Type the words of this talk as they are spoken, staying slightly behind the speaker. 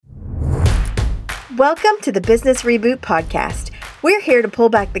Welcome to the Business Reboot Podcast. We're here to pull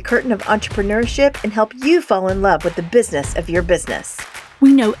back the curtain of entrepreneurship and help you fall in love with the business of your business.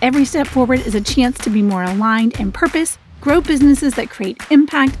 We know every step forward is a chance to be more aligned in purpose, grow businesses that create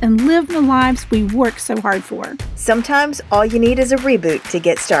impact, and live the lives we work so hard for. Sometimes all you need is a reboot to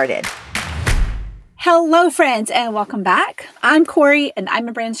get started. Hello, friends, and welcome back. I'm Corey, and I'm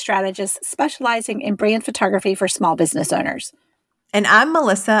a brand strategist specializing in brand photography for small business owners. And I'm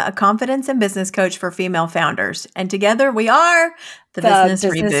Melissa, a confidence and business coach for female founders. And together we are the Business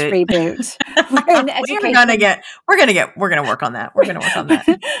Reboot. We're in education. We're gonna work on that. We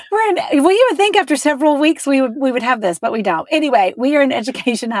even think after several weeks we would have this, but we don't. Anyway, we are an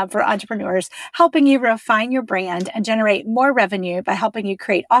education hub for entrepreneurs, helping you refine your brand and generate more revenue by helping you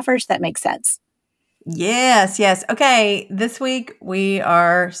create offers that make sense. Yes. Okay, this week we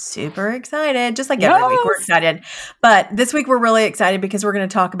are super excited, just like every week we're excited. But this week we're really excited because we're going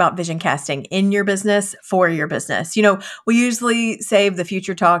to talk about vision casting in your business, for your business. You know, we usually save the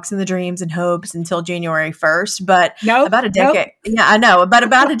future talks and the dreams and hopes until January 1st, but about a decade. Yeah, I know. But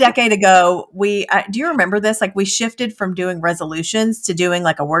about a decade ago, do you remember this? Like we shifted from doing resolutions to doing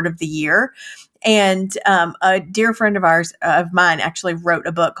like a word of the year. And a dear friend of mine actually wrote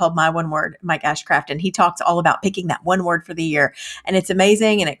a book called My One Word, Mike Ashcraft, and he talks all about picking that one word for the year. And it's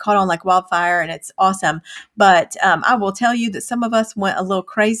amazing, and it caught on like wildfire, and it's awesome. But I will tell you that some of us went a little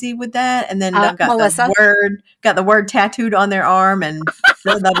crazy with that, and then got the word tattooed on their arm, and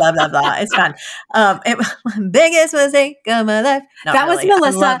blah blah blah blah blah. It's fun. Biggest mistake of my life. That was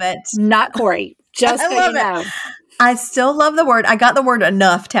Melissa, not Corey. Just so you know. I still love the word. I got the word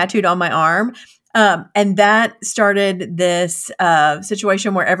enough tattooed on my arm. And that started this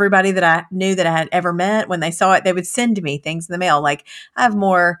situation where everybody that I knew that I had ever met, when they saw it, they would send me things in the mail. Like I have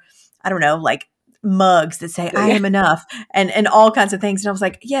more, I don't know, like mugs that say I am enough and all kinds of things. And I was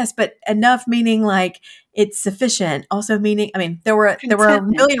like, yes, but enough meaning like it's sufficient. Also meaning, I mean, there were a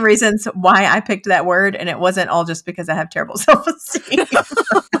million reasons why I picked that word, and it wasn't all just because I have terrible self-esteem.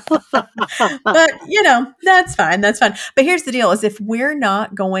 But you know, that's fine. But here's the deal: is if we're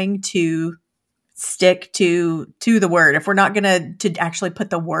not going to stick to the word, if we're not going to actually put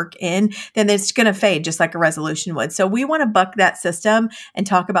the work in, then it's going to fade just like a resolution would. So we want to buck that system and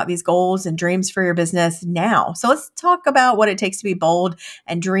talk about these goals and dreams for your business now. So let's talk about what it takes to be bold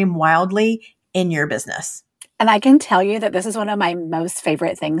and dream wildly in your business. And I can tell you that this is one of my most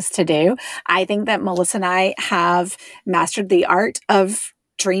favorite things to do. I think that Melissa and I have mastered the art of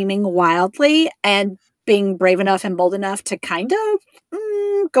dreaming wildly and being brave enough and bold enough to kind of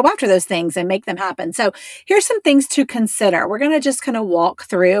go after those things and make them happen. So here's some things to consider. We're going to just kind of walk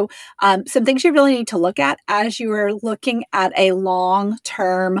through some things you really need to look at as you are looking at a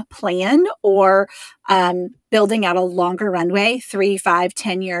long-term plan or building out a longer runway, 3, 5,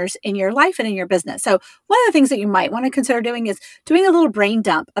 10 years in your life and in your business. So one of the things that you might want to consider doing is doing a little brain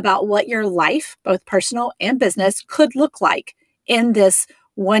dump about what your life, both personal and business, could look like in this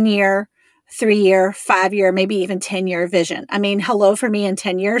 1 year, 3 year, 5 year, maybe even 10-year vision. I mean, hello, for me in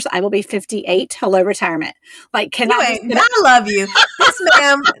 10 years, I will be 58. Hello, retirement. Like, I love you.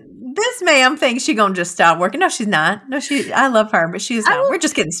 This ma'am thinks she's going to just stop working. No, she's not. I love her, but she's not. We're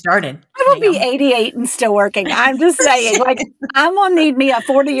just getting started. I will be 88 and still working. I'm just saying, like, I'm going to need me a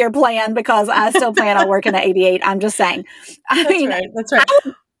 40-year plan because I still plan on working at 88. I'm just saying. That's right.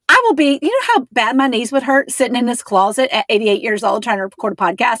 I will be, you know how bad my knees would hurt sitting in this closet at 88 years old trying to record a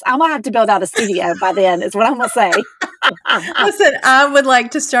podcast? I'm going to have to build out a studio by then is what I'm going to say. Listen, I would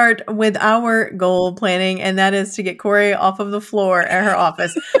like to start with our goal planning, and that is to get Corey off of the floor at her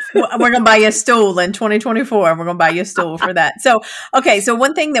office. We're going to buy you a stool in 2024. We're going to buy you a stool for that. So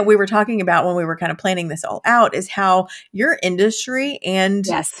one thing that we were talking about when we were kind of planning this all out is how your industry and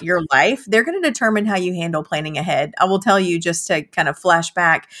your life, they're going to determine how you handle planning ahead. I will tell you, just to kind of flash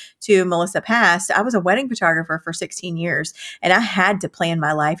back to Melissa past, I was a wedding photographer for 16 years, and I had to plan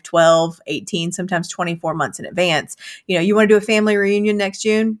my life 12, 18, sometimes 24 months in advance. You know, you want to do a family reunion next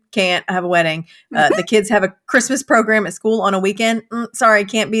June? Can't. I have a wedding. The kids have a Christmas program at school on a weekend. Sorry,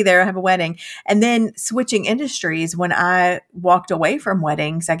 can't be there. I have a wedding. And then switching industries when I walked away from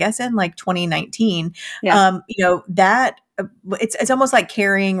weddings, I guess in like 2019, that it's almost like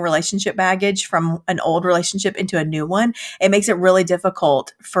carrying relationship baggage from an old relationship into a new one. It makes it really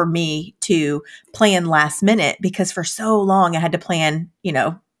difficult for me to plan last minute because for so long I had to plan,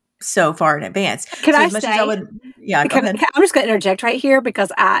 so far in advance. Go ahead. I'm just going to interject right here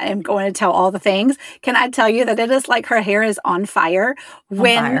because I am going to tell all the things. Can I tell you that it is like her hair is on fire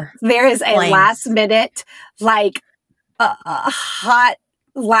when there is a last minute, like a hot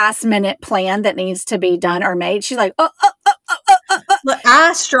last minute plan that needs to be done or made. She's like, Look,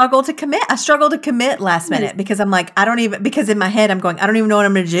 I struggle to commit. I struggle to commit last minute because I'm like, because in my head, I'm going, I don't even know what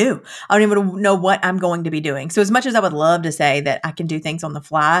I'm going to do. I don't even know what I'm going to be doing. So as much as I would love to say that I can do things on the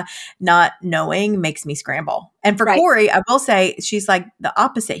fly, not knowing makes me scramble. And for Right. Corey, I will say she's like the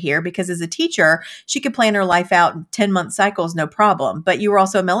opposite here because as a teacher, she could plan her life out in 10-month cycles, no problem. But you were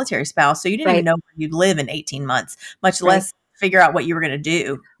also a military spouse. So you didn't even know where you'd live in 18 months, much less figure out what you were going to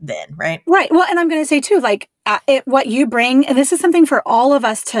do then, right? Right. Well, and I'm going to say too, like what you bring, and this is something for all of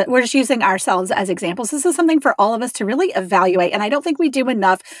us we're just using ourselves as examples. This is something for all of us to really evaluate. And I don't think we do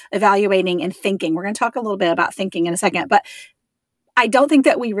enough evaluating and thinking. We're going to talk a little bit about thinking in a second, but I don't think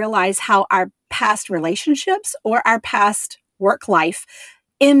that we realize how our past relationships or our past work life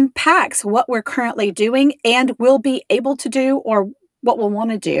impacts what we're currently doing and will be able to do, or what we'll want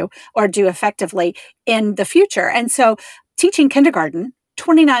to do or do effectively in the future. And so teaching kindergarten,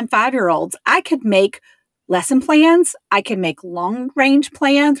 29 5-year-olds, I could make lesson plans. I can make long range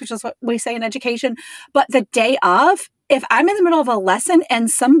plans, which is what we say in education. But the day of, if I'm in the middle of a lesson and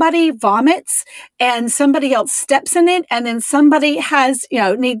somebody vomits and somebody else steps in it, and then somebody has,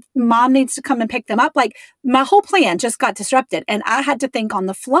 mom needs to come and pick them up, like my whole plan just got disrupted and I had to think on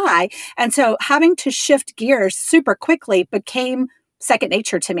the fly. And so having to shift gears super quickly became second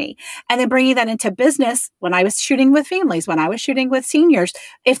nature to me. And then bringing that into business, when I was shooting with families, when I was shooting with seniors,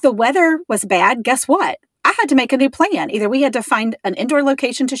 if the weather was bad, guess what? I had to make a new plan. Either we had to find an indoor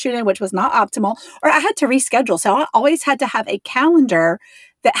location to shoot in, which was not optimal, or I had to reschedule. So I always had to have a calendar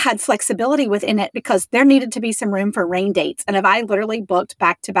that had flexibility within it because there needed to be some room for rain dates. And if I literally booked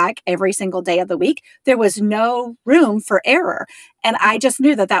back to back every single day of the week, there was no room for error. And I just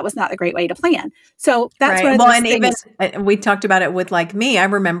knew that that was not a great way to plan. So that's right. one of those things. Even we talked about it with like me. I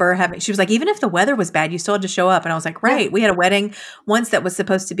remember she was like, even if the weather was bad, you still had to show up. And I was like, right. Yeah. We had a wedding once that was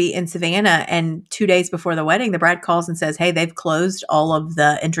supposed to be in Savannah. And 2 days before the wedding, the bride calls and says, hey, they've closed all of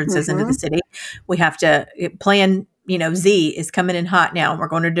the entrances into the city. We have to plan. Z is coming in hot now and we're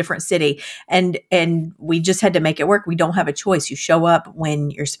going to a different city. And we just had to make it work. We don't have a choice. You show up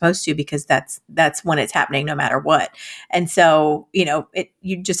when you're supposed to, because that's when it's happening no matter what. And so,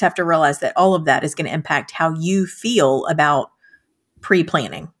 you just have to realize that all of that is going to impact how you feel about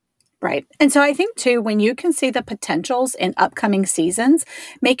pre-planning. Right. And so I think too, when you can see the potentials in upcoming seasons,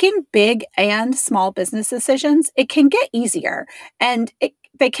 making big and small business decisions, it can get easier, and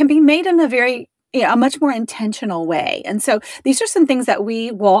they can be made in a much more intentional way. And so these are some things that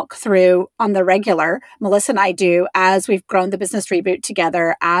we walk through on the regular, Melissa and I do, as we've grown the Business Reboot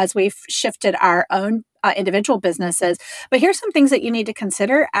together, as we've shifted our own individual businesses. But here's some things that you need to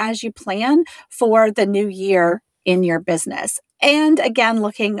consider as you plan for the new year in your business. And again,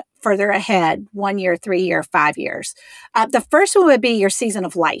 looking further ahead, 1 year, 3 year, 5 years. The first one would be your season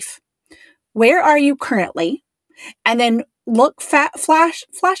of life. Where are you currently? And then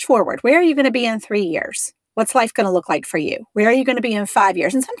flash forward. Where are you going to be in 3 years? What's life going to look like for you? Where are you going to be in 5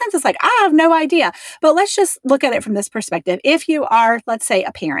 years? And sometimes it's like, I have no idea. But let's just look at it from this perspective. If you are, let's say,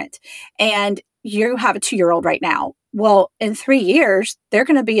 a parent and you have a 2-year-old right now, well, in 3 years, they're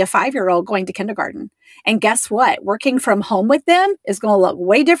going to be a 5-year-old going to kindergarten. And guess what? Working from home with them is going to look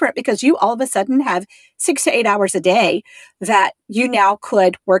way different because you all of a sudden have 6 to 8 hours a day that you now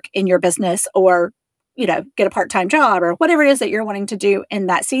could work in your business or get a part-time job or whatever it is that you're wanting to do in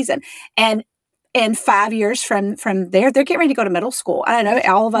that season. And in 5 years from there, they're getting ready to go to middle school. I don't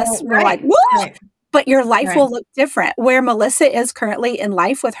know, all of us were like, what? Right. But your life will look different. Where Melissa is currently in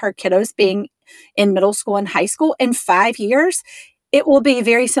life with her kiddos being in middle school and high school, in 5 years, it will be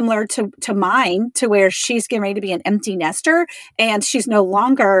very similar to mine, to where she's getting ready to be an empty nester and she's no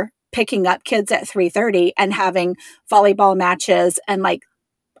longer picking up kids at 3:30 and having volleyball matches and like,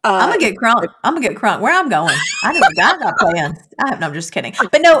 I'm gonna get crunk. Where I'm going, I got plans. No, I'm just kidding.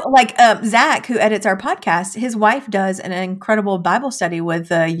 But no, like Zach, who edits our podcast, his wife does an incredible Bible study with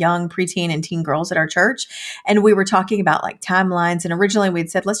young preteen and teen girls at our church, and we were talking about like timelines. And originally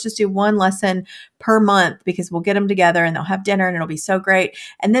we'd said, let's just do one lesson per month because we'll get them together and they'll have dinner and it'll be so great.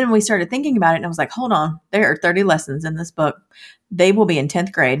 And then we started thinking about it, and I was like, hold on, there are 30 lessons in this book. They will be in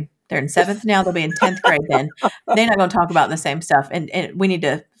 10th grade. They're in 7th now. They'll be in 10th grade then. They're not going to talk about the same stuff. And we need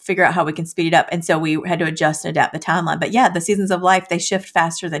to figure out how we can speed it up. And so we had to adjust and adapt the timeline. But yeah, the seasons of life, they shift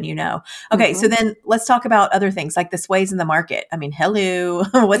faster than you know. Okay, so then let's talk about other things like the sways in the market. I mean, hello,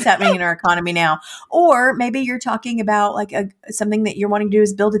 what's happening in our economy now? Or maybe you're talking about like something that you're wanting to do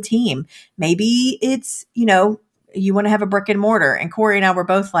is build a team. Maybe it's, you want to have a brick and mortar. And Corey and I were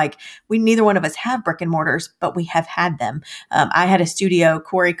both like, neither one of us have brick and mortars, but we have had them. I had a studio.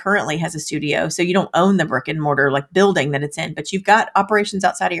 Corey currently has a studio. So you don't own the brick and mortar like building that it's in, but you've got operations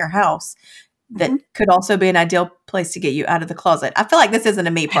outside of your house. that could also be an ideal place to get you out of the closet. I feel like this isn't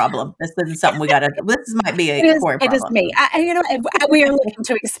a me problem. This isn't something we got to, this might be a Corey It is problem. me. We are looking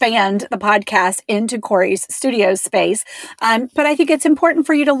to expand the podcast into Corey's studio space. But I think it's important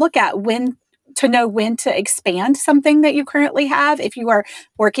for you to look at to know when to expand something that you currently have. If you are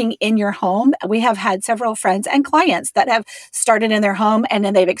working in your home, we have had several friends and clients that have started in their home and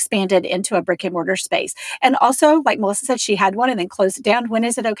then they've expanded into a brick and mortar space. And also, like Melissa said, she had one and then closed it down. When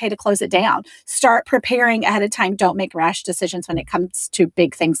is it okay to close it down? Start preparing ahead of time. Don't make rash decisions when it comes to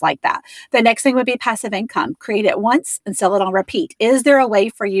big things like that. The next thing would be passive income. Create it once and sell it on repeat. Is there a way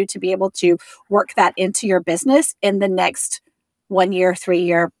for you to be able to work that into your business in the next 1 year, 3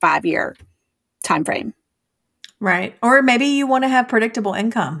 year, 5 year time frame? Right. Or maybe you want to have predictable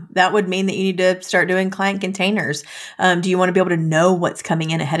income. That would mean that you need to start doing client containers. Do you want to be able to know what's coming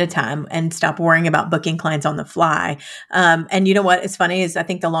in ahead of time and stop worrying about booking clients on the fly? And you know what? It's funny is I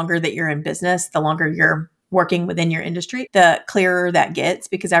think the longer that you're in business, the longer you're working within your industry, the clearer that gets.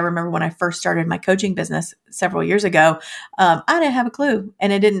 Because I remember when I first started my coaching business several years ago, I didn't have a clue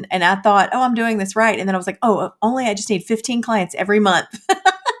and and I thought, oh, I'm doing this right. And then I was like, oh, only I just need 15 clients every month.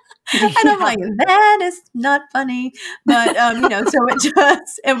 And I'm like, that is not funny, but so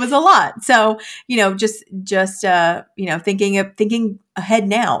it was a lot. So just thinking ahead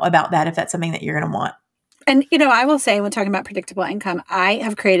now about that if that's something that you're going to want. And, I will say when talking about predictable income, I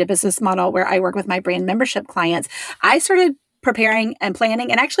have created a business model where I work with my brand membership clients. I started preparing and planning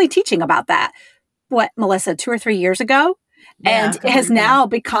and actually teaching about that, Melissa, 2 or 3 years ago. And it has now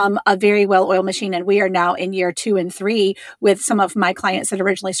become a very well-oiled machine. And we are now in year 2 and 3 with some of my clients that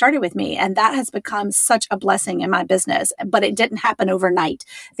originally started with me. And that has become such a blessing in my business. But it didn't happen overnight.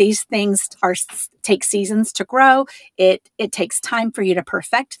 These things take seasons to grow. It takes time for you to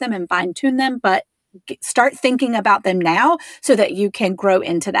perfect them and fine-tune them. But start thinking about them now so that you can grow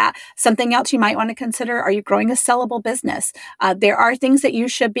into that. Something else you might want to consider, are you growing a sellable business? There are things that you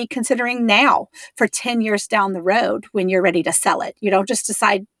should be considering now for 10 years down the road when you're ready to sell it. You don't just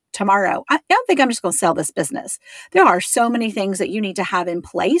decide tomorrow, I don't think I'm just going to sell this business. There are so many things that you need to have in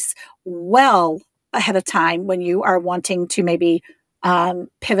place well ahead of time when you are wanting to maybe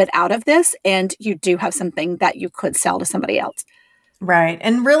pivot out of this and you do have something that you could sell to somebody else. Right.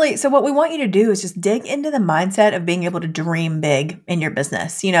 And really, so what we want you to do is just dig into the mindset of being able to dream big in your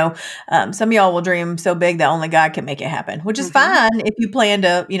business. Some of y'all will dream so big that only God can make it happen, which is fine if you plan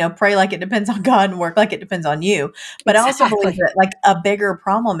to, pray like it depends on God and work like it depends on you. But I also believe that like a bigger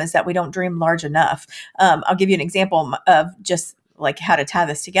problem is that we don't dream large enough. I'll give you an example of just like how to tie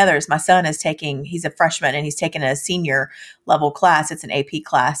this together is my son he's a freshman and he's taking a senior level class. It's an AP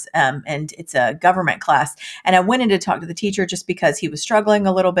class and it's a government class. And I went in to talk to the teacher just because he was struggling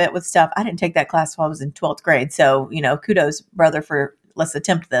a little bit with stuff. I didn't take that class while I was in 12th grade. So, kudos brother for let's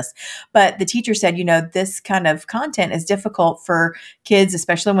attempt this. But the teacher said, this kind of content is difficult for kids,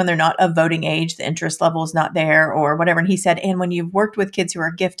 especially when they're not of voting age, the interest level is not there or whatever. And he said, and when you've worked with kids who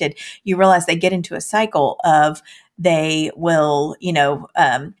are gifted, you realize they get into a cycle of they will,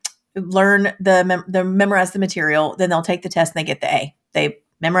 learn memorize the material, then they'll take the test and they get the A. They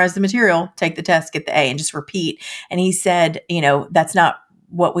memorize the material, take the test, get the A, and just repeat. And he said, that's not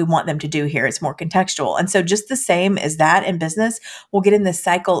what we want them to do here. It's more contextual. And so just the same as that in business, we'll get in this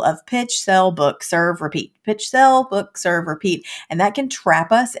cycle of pitch, sell, book, serve, repeat, pitch, sell, book, serve, repeat. And that can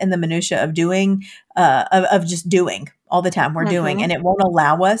trap us in the minutia of doing, of just doing all the time. We're doing, and it won't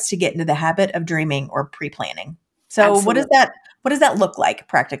allow us to get into the habit of dreaming or pre-planning. So Absolutely. What does that look like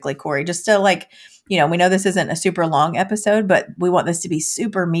practically, Corey? Just to we know this isn't a super long episode, but we want this to be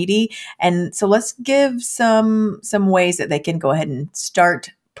super meaty. And so let's give some ways that they can go ahead and start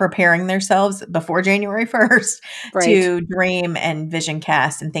preparing themselves before January 1st to dream and vision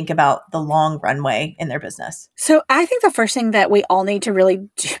cast and think about the long runway in their business. So I think the first thing that we all need to really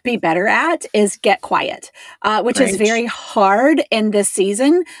be better at is get quiet, which is very hard in this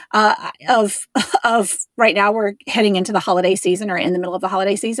season of right now. We're heading into the holiday season or in the middle of the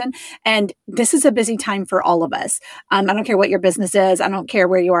holiday season. And this is a busy time for all of us. I don't care what your business is. I don't care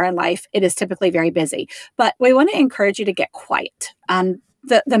where you are in life. It is typically very busy, but we want to encourage you to get quiet.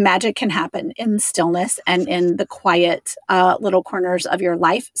 The magic can happen in stillness and in the quiet little corners of your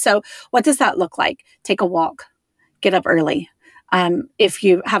life. So what does that look like? Take a walk, get up early. If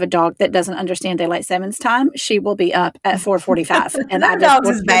you have a dog that doesn't understand daylight savings time, she will be up at 4:45. And I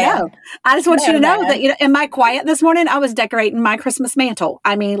just want you to know that in my quiet this morning, I was decorating my Christmas mantle.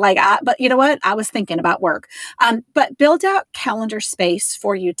 I mean, but you know what? I was thinking about work. But build out calendar space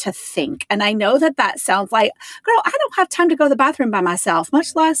for you to think. And I know that sounds like, girl, I don't have time to go to the bathroom by myself,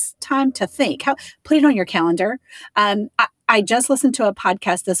 much less time to think. Put it on your calendar. I just listened to a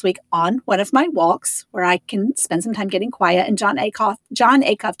podcast this week on one of my walks where I can spend some time getting quiet. And John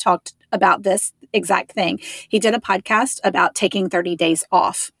Acuff talked about this exact thing. He did a podcast about taking 30 days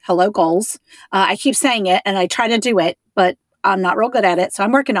off. Hello, goals. I keep saying it and I try to do it, but I'm not real good at it. So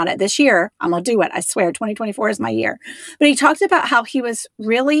I'm working on it this year. I'm going to do it. I swear 2024 is my year. But he talked about how he was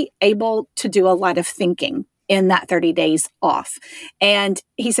really able to do a lot of thinking in that 30 days off. And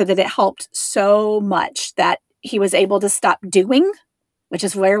he said that it helped so much that he was able to stop doing, which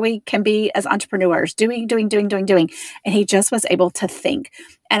is where we can be as entrepreneurs, doing. And he just was able to think.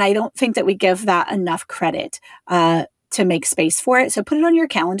 And I don't think that we give that enough credit to make space for it. So put it on your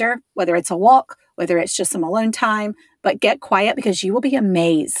calendar, whether it's a walk, whether it's just some alone time, but get quiet because you will be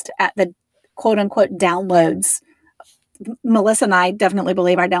amazed at the quote unquote downloads. Melissa and I definitely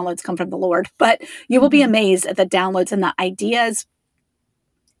believe our downloads come from the Lord, but you will be amazed at the downloads and the ideas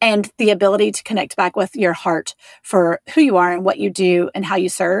and the ability to connect back with your heart for who you are and what you do and how you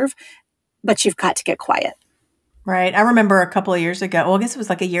serve. But you've got to get quiet. Right. I remember a couple of years ago, well, I guess it was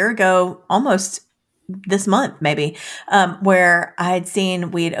like a year ago, almost this month, maybe, where I had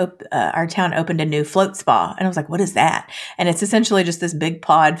seen our town opened a new float spa. And I was like, what is that? And it's essentially just this big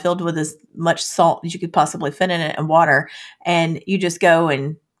pod filled with as much salt as you could possibly fit in it and water. And you just go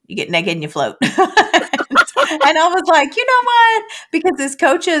and you get naked and you float. And I was like, you know what? Because as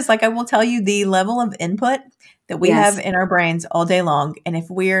coaches, like I will tell you the level of input that we have in our brains all day long. And if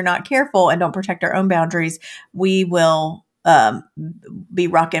we are not careful and don't protect our own boundaries, we will be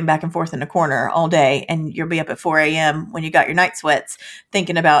rocking back and forth in a corner all day. And you'll be up at 4 a.m. when you got your night sweats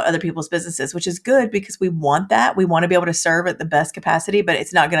thinking about other people's businesses, which is good because we want that. We want to be able to serve at the best capacity, but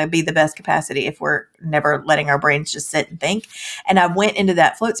it's not going to be the best capacity if we're never letting our brains just sit and think. And I went into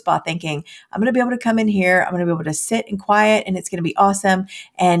that float spa thinking, I'm going to be able to come in here. I'm going to be able to sit and quiet and it's going to be awesome.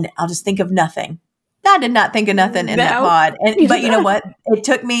 And I'll just think of nothing. I did not think of nothing in that pod. But you know what? It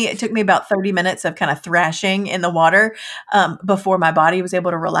took me about 30 minutes of kind of thrashing in the water before my body was able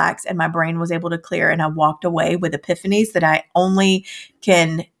to relax and my brain was able to clear. And I walked away with epiphanies that I only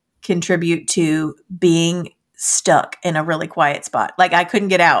can contribute to being stuck in a really quiet spot. Like I couldn't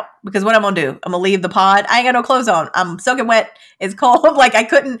get out because what I'm going to do, I'm going to leave the pod. I ain't got no clothes on. I'm soaking wet. It's cold. Like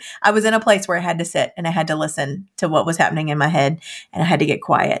I was in a place where I had to sit and I had to listen to what was happening in my head and I had to get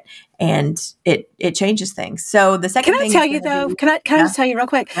quiet and it changes things. So the second thing. Can I just tell you real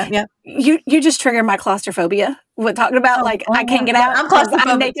quick? Yeah. You just triggered my claustrophobia. What talking about? I can't get out. I'm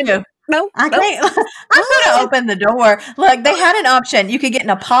claustrophobic too. No, I can't. I'm going to open the door. Look, they had an option. You could get in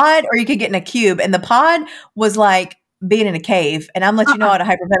a pod or you could get in a cube. And the pod was like being in a cave. And I'm letting you know how to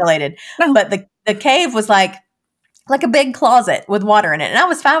hyperventilated. No. But the cave was like a big closet with water in it. And I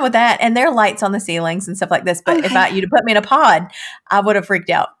was fine with that. And there are lights on the ceilings and stuff like this. But if you'd put me in a pod, I would have freaked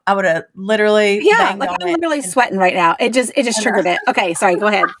out. I would have literally I'm literally sweating right now. It just triggered it. Okay, sorry, go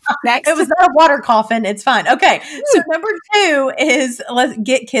ahead. Next. It was not a water coffin. It's fine. Okay. So number 2 is let's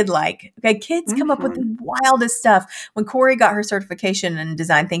get kid-like. Okay, kids come up with the wildest stuff. When Corey got her certification in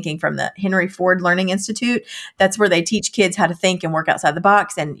design thinking from the Henry Ford Learning Institute, that's where they teach kids how to think and work outside the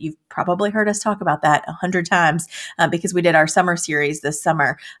box. And you've probably heard us talk about that 100 times because we did our summer series this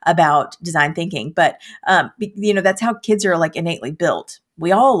summer about design thinking. But, that's how kids are like innately built.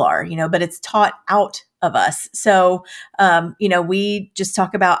 We all are, but it's taught out of us. So, we just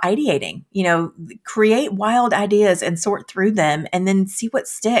talk about ideating, create wild ideas and sort through them and then see what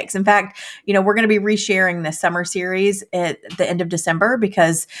sticks. In fact, we're going to be resharing this summer series at the end of December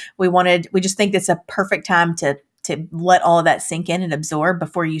because we just think it's a perfect time to let all of that sink in and absorb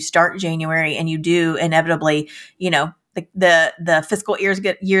before you start January and you do inevitably, the fiscal year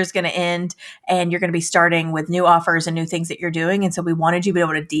is going to end and you're going to be starting with new offers and new things that you're doing. And so we wanted you to be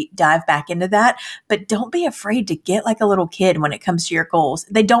able to deep dive back into that, but don't be afraid to get like a little kid when it comes to your goals.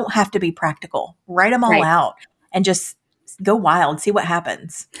 They don't have to be practical. Write them all out and just go wild, see what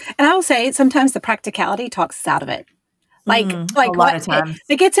happens. And I will say sometimes the practicality talks us out of it. Like a lot of times.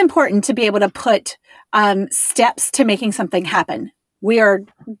 It gets important to be able to put steps to making something happen. We are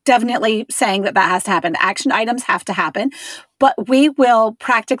definitely saying that has to happen. Action items have to happen, but we will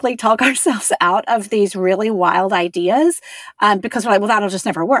practically talk ourselves out of these really wild ideas because we're like, well, that'll just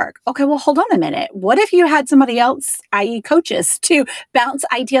never work. Okay, well, hold on a minute. What if you had somebody else, i.e. coaches, to bounce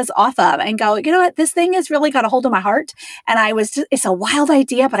ideas off of and go, you know what, this thing has really got a hold of my heart. And it's a wild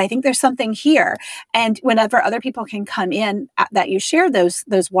idea, but I think there's something here. And whenever other people can come in that you share those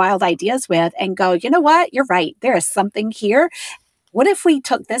wild ideas with and go, you know what, you're right. There is something here. What if we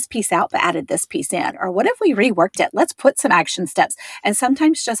took this piece out but added this piece in? Or what if we reworked it? Let's put some action steps. And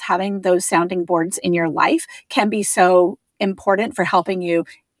sometimes just having those sounding boards in your life can be so important for helping you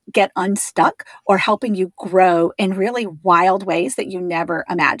get unstuck or helping you grow in really wild ways that you never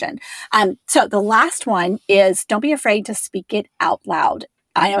imagined. So the last one is don't be afraid to speak it out loud.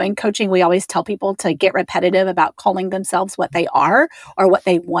 I know in coaching, we always tell people to get repetitive about calling themselves what they are or what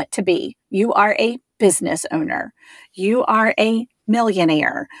they want to be. You are a business owner. You are a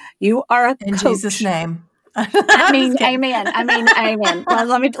millionaire. You are a In coach. Jesus' name. Amen. Amen. Well,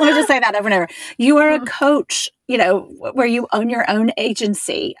 let me just say that over and over. You are a coach, where you own your own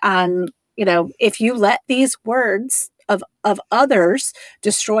agency. If you let these words of others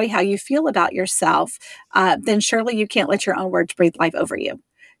destroy how you feel about yourself, then surely you can't let your own words breathe life over you.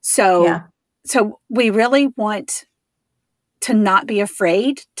 So we really want to not be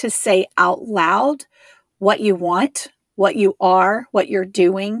afraid to say out loud what you want, what you are, what you're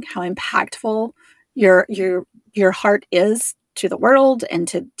doing, how impactful your heart is to the world and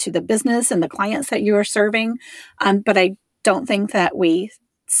to the business and the clients that you are serving. But I don't think that we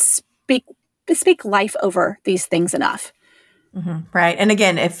speak life over these things enough. Mm-hmm. Right. And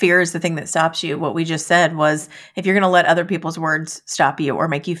again, if fear is the thing that stops you, what we just said was if you're going to let other people's words stop you or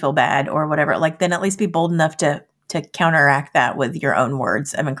make you feel bad or whatever, then at least be bold enough to counteract that with your own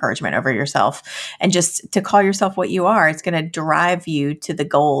words of encouragement over yourself and just to call yourself what you are. It's going to drive you to the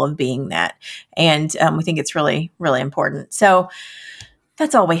goal of being that. And we think it's really, really important. So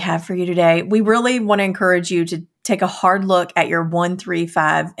that's all we have for you today. We really want to encourage you to take a hard look at your 1, 3,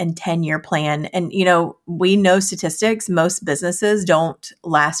 5, and 10-year plan. And, we know statistics, most businesses don't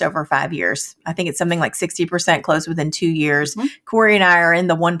last over 5 years. I think it's something like 60% close within 2 years. Mm-hmm. Corey and I are in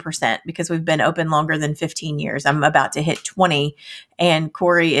the 1% because we've been open longer than 15 years. I'm about to hit 20 and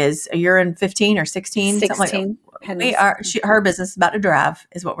Corey is a year in 15 or 16. 16. Something like that. We are. Her business is about to drive,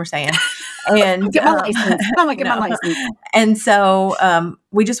 is what we're saying. And get my license. Get my license. And so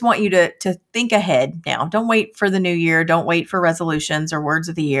we just want you to think ahead now. Don't wait for the new year. Don't wait for resolutions or words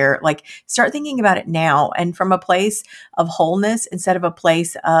of the year. Start thinking about it now, and from a place of wholeness instead of a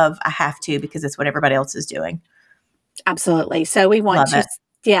place of I have to because it's what everybody else is doing. Absolutely. So we want to.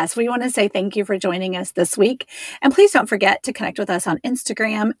 Yes, we want to say thank you for joining us this week. And please don't forget to connect with us on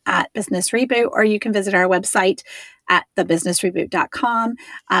Instagram at Business Reboot, or you can visit our website at thebusinessreboot.com.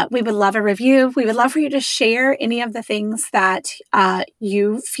 We would love a review. We would love for you to share any of the things that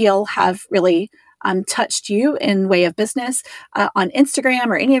you feel have really touched you in way of business on Instagram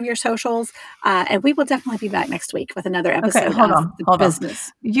or any of your socials. And we will definitely be back next week with another episode of the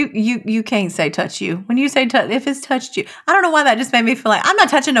business. You can't say touch you. When you say if it's touched you, I don't know why that just made me feel like I'm not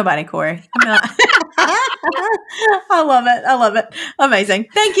touching nobody, Corey. I'm not. I love it. Amazing.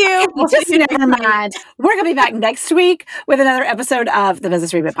 Thank you. Just never mind. We're going to be back next week with another episode of the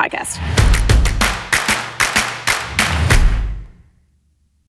Business Reboot Podcast.